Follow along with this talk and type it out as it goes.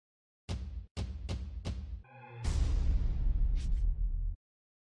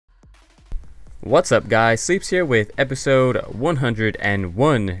What's up, guys? Sleepz here with episode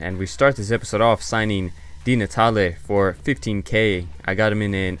 101, and we start this episode off signing Di Natale for 15k. I got him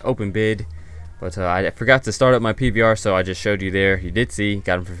in an open bid, but I forgot to start up my PVR, so I just showed you there. You did see,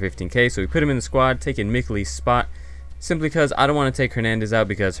 got him for 15k, so we put him in the squad, taking Mickley's spot, simply because I don't want to take Hernandez out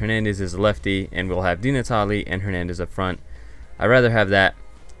because Hernandez is a lefty, and we'll have Di Natale and Hernandez up front. I'd rather have that.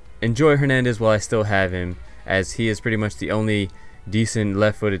 Enjoy Hernandez while I still have him, as he is pretty much the only decent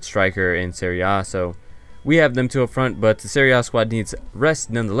left-footed striker in Serie A. So we have them two up front, but the Serie A squad needs rest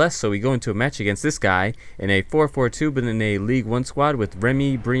nonetheless, so we go into a match against this guy in a 4-4-2, but in a League 1 squad with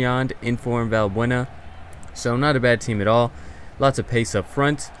Remy, Briand, Inform, Valbuena. So not a bad team at all. Lots of pace up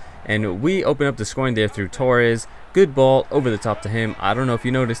front, and we open up the scoring there through Torres. Good ball over the top to him. I don't know if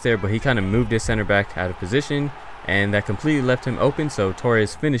you noticed there, but he kind of moved his center back out of position, and that completely left him open, so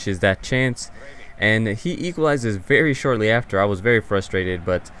Torres finishes that chance. And he equalizes very shortly after. I was very frustrated,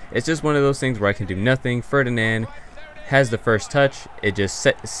 but it's just one of those things where I can do nothing. Ferdinand has the first touch. It just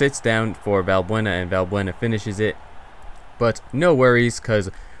sits down for Valbuena, and Valbuena finishes it. But no worries, because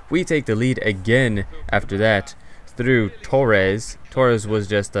we take the lead again after that through Torres. Torres was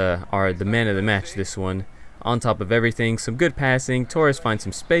just the man of the match this one. On top of everything, some good passing. Torres finds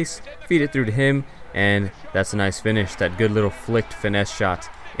some space, feed it through to him, and that's a nice finish. That good little flicked finesse shot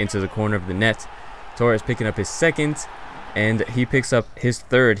into the corner of the net. Torres picking up his second, and he picks up his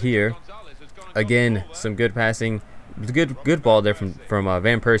third here. Again, some good passing, good ball there from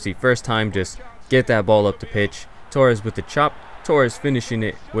Van Persie. First time, just get that ball up the pitch. Torres with the chop. Torres finishing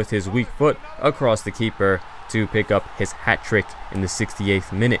it with his weak foot across the keeper to pick up his hat trick in the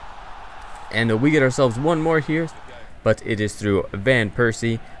 68th minute. And we get ourselves one more here, but it is through Van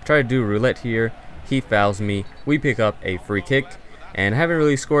Persie. Try to do roulette here. He fouls me. We pick up a free kick. And haven't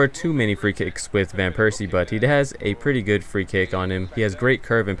really scored too many free kicks with Van Persie, but he has a pretty good free kick on him. He has great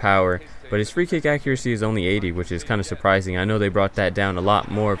curve and power, but his free kick accuracy is only 80, which is kind of surprising. I know they brought that down a lot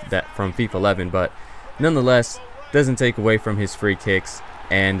more from FIFA 11, but nonetheless, doesn't take away from his free kicks,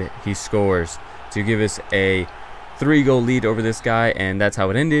 and he scores to give us a 3-goal lead over this guy, and that's how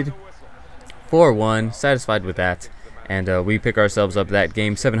it ended. 4-1, satisfied with that. And we pick ourselves up that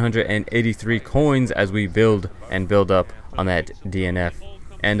game, 783 coins as we build up on that DNF.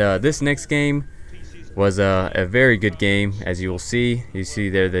 And this next game was a very good game, as you will see. You see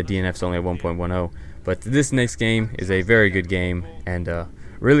there the DNF's only at 1.10, but this next game is a very good game, and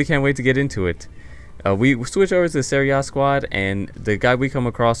really can't wait to get into it. We switch over to the Serie A squad, and the guy we come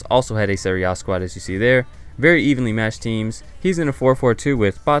across also had a Serie A squad, as you see there. Very evenly matched teams. He's in a 4-4-2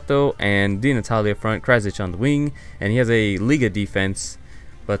 with Pato and Di Natale up front, Krasic on the wing, and he has a Liga defense.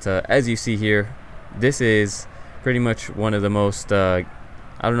 But as you see here, this is pretty much one of the most, I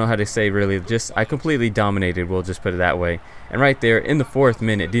don't know how to say really, just I completely dominated, we'll just put it that way. And right there in the 4th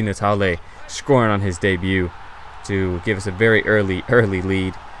minute, Di Natale scoring on his debut to give us a very early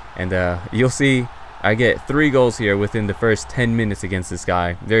lead. And you'll see I get 3 goals here within the first 10 minutes against this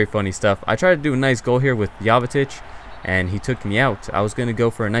guy. Very funny stuff. I tried to do a nice goal here with Jovetic, and he took me out. I was going to go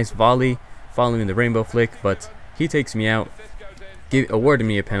for a nice volley following the rainbow flick, but he takes me out, awarded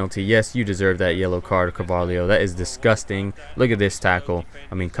me a penalty. Yes, you deserve that yellow card, Carvalho. That is disgusting. Look at this tackle.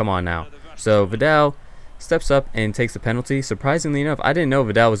 I mean, come on now. So Vidal steps up and takes the penalty. Surprisingly enough, I didn't know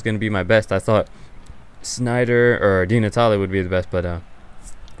Vidal was going to be my best. I thought Snyder or Di Natale would be the best, but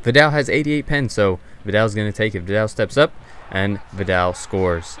Vidal has 88 pens, so Vidal's going to take it. Vidal steps up, and Vidal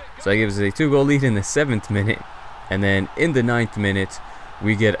scores. So that gives us a 2-goal lead in the 7th minute. And then in the 9th minute,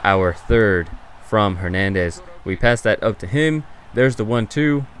 we get our third from Hernandez. We pass that up to him. There's the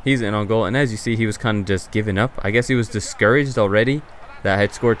 1-2. He's in on goal. And as you see, he was kind of just giving up. I guess he was discouraged already that I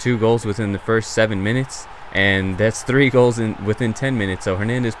had scored 2 goals within the first 7 minutes. And that's 3 goals within 10 minutes. So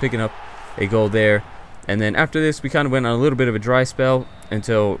Hernandez picking up a goal there. And then after this, we kind of went on a little bit of a dry spell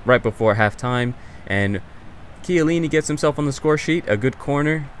until right before halftime. And Chiellini gets himself on the score sheet, a good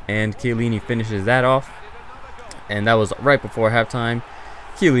corner, and Chiellini finishes that off. And that was right before halftime.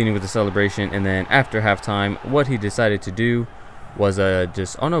 Chiellini with the celebration, and then after halftime, what he decided to do was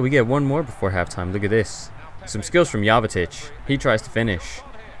oh no, we get one more before halftime. Look at this. Some skills from Jovetic. He tries to finish,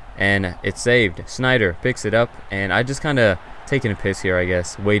 and it's saved. Snyder picks it up, and I just kind of taking a piss here, I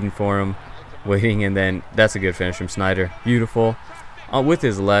guess, waiting for him. And then that's a good finish from Snyder. Beautiful. With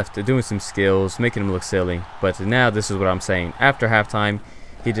his left, doing some skills, making him look silly. But now this is what I'm saying. After halftime,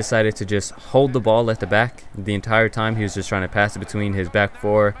 he decided to just hold the ball at the back the entire time. He was just trying to pass it between his back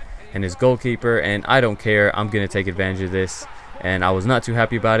four and his goalkeeper, and I don't care. I'm going to take advantage of this, and I was not too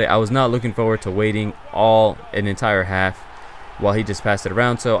happy about it. I was not looking forward to waiting an entire half while he just passed it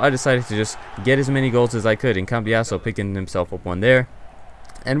around, so I decided to just get as many goals as I could, and Cambiaso picking himself up one there.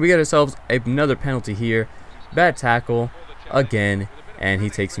 And we get ourselves another penalty here. Bad tackle again, and he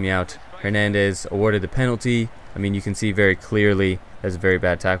takes me out. Hernandez awarded the penalty. I mean, you can see very clearly that's a very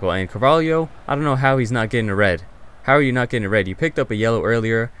bad tackle. And Carvalho, I don't know how he's not getting a red. How are you not getting a red? You picked up a yellow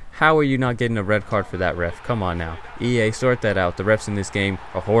earlier. How are you not getting a red card for that, ref? Come on now. EA, sort that out. The refs in this game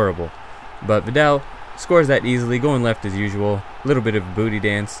are horrible. But Vidal scores that easily, going left as usual. A little bit of a booty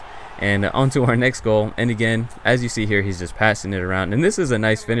dance. And on to our next goal. And again, as you see here, he's just passing it around. And this is a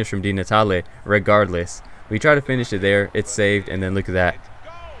nice finish from Di Natale, regardless. We try to finish it there. It's saved. And then look at that.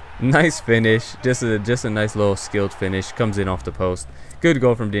 Nice finish. Just a nice little skilled finish. Comes in off the post. Good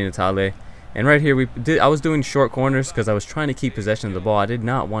goal from Di Natale. And right here, I was doing short corners because I was trying to keep possession of the ball. I did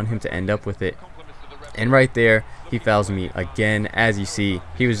not want him to end up with it. And right there, he fouls me again. As you see,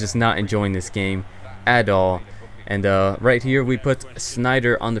 he was just not enjoying this game at all. And right here, we put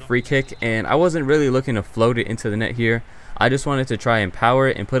Snyder on the free kick. And I wasn't really looking to float it into the net here. I just wanted to try and power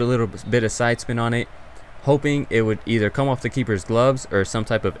it and put a little bit of side spin on it, hoping it would either come off the keeper's gloves or some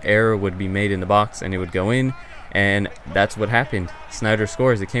type of error would be made in the box and it would go in. And that's what happened. Snyder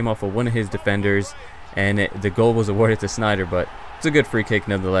scores. It came off of one of his defenders, and the goal was awarded to Snyder, but it's a good free kick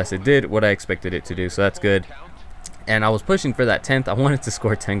nonetheless. It did what I expected it to do, so that's good. And I was pushing for that 10th. I wanted to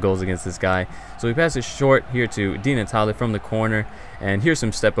score 10 goals against this guy. So we pass it short here to Di Natale from the corner, and here's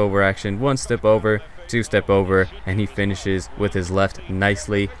some step over action. One step over, two step over, and he finishes with his left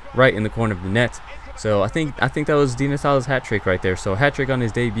nicely right in the corner of the net. So I think that was Di Natale's hat trick right there. So hat trick on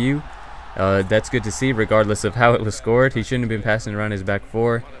his debut. That's good to see, regardless of how it was scored. He shouldn't have been passing around his back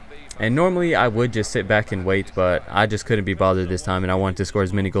four. And normally I would just sit back and wait, but I just couldn't be bothered this time, and I wanted to score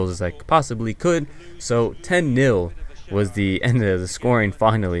as many goals as I possibly could. So 10-0 was the end of the scoring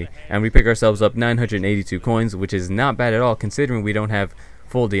finally, and we pick ourselves up 982 coins, which is not bad at all considering we don't have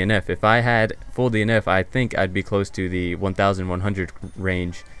full DNF. If I had full DNF, I think I'd be close to the 1,100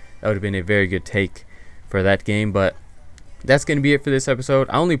 range. That would have been a very good take for that game, but that's going to be it for this episode.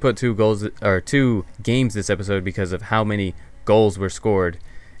 I only put two games this episode because of how many goals were scored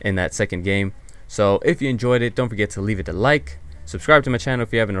in that second game. So if you enjoyed it, don't forget to leave it a like, subscribe to my channel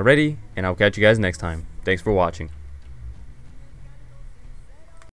if you haven't already, and I'll catch you guys next time. Thanks for watching.